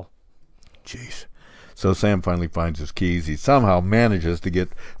 Wow. Jeez. So Sam finally finds his keys. He somehow manages to get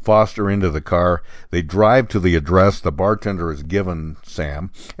Foster into the car. They drive to the address the bartender has given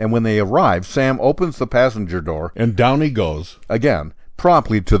Sam. And when they arrive, Sam opens the passenger door, and down he goes, again,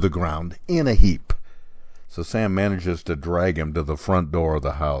 promptly to the ground, in a heap. So Sam manages to drag him to the front door of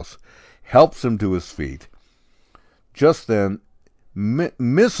the house, helps him to his feet. Just then,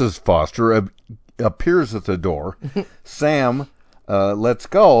 Mrs. Foster appears at the door. Sam lets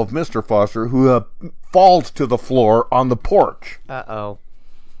go of Mr. Foster, who falls to the floor on the porch. Uh-oh.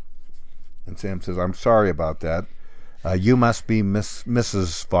 And Sam says, I'm sorry about that. You must be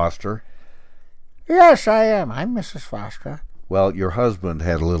Mrs. Foster. Yes, I am. I'm Mrs. Foster. Well, your husband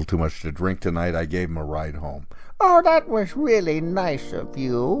had a little too much to drink tonight. I gave him a ride home. Oh, that was really nice of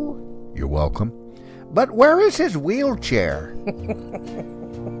you. You're welcome. But where is his wheelchair?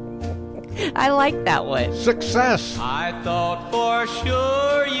 I like that one. Success. I thought for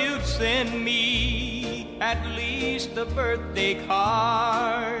sure you'd send me at least a birthday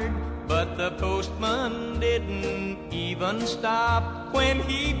card, but the postman didn't even stop when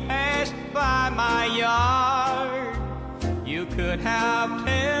he passed by my yard. You could have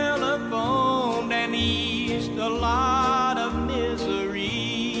telephoned and eased a lot of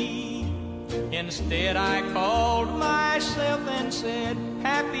misery. Instead, I called myself and said,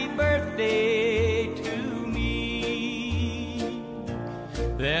 happy birthday to me.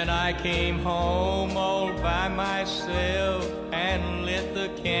 Then I came home all by myself and lit the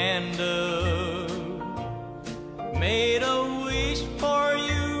candle. Made a wish for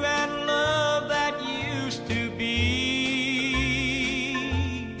you and love that used to be.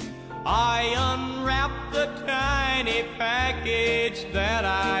 I unwrapped the tiny package that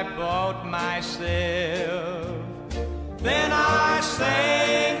I bought myself. Then I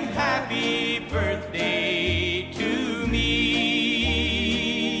sang happy birthday to me.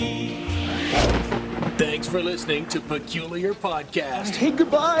 Thank Thanks for listening to Peculiar Podcast. Hey,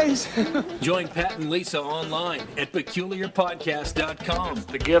 goodbyes. Join Pat and Lisa online at peculiarpodcast.com.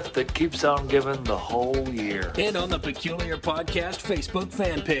 The gift that keeps on giving the whole year. And on the Peculiar Podcast Facebook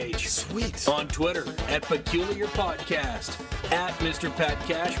fan page. Sweet. On Twitter at Peculiar Podcast, at Mr. Pat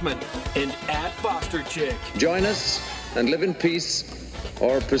Cashman, and at Foster Chick. Join us and live in peace,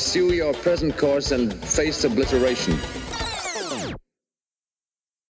 or pursue your present course and face obliteration.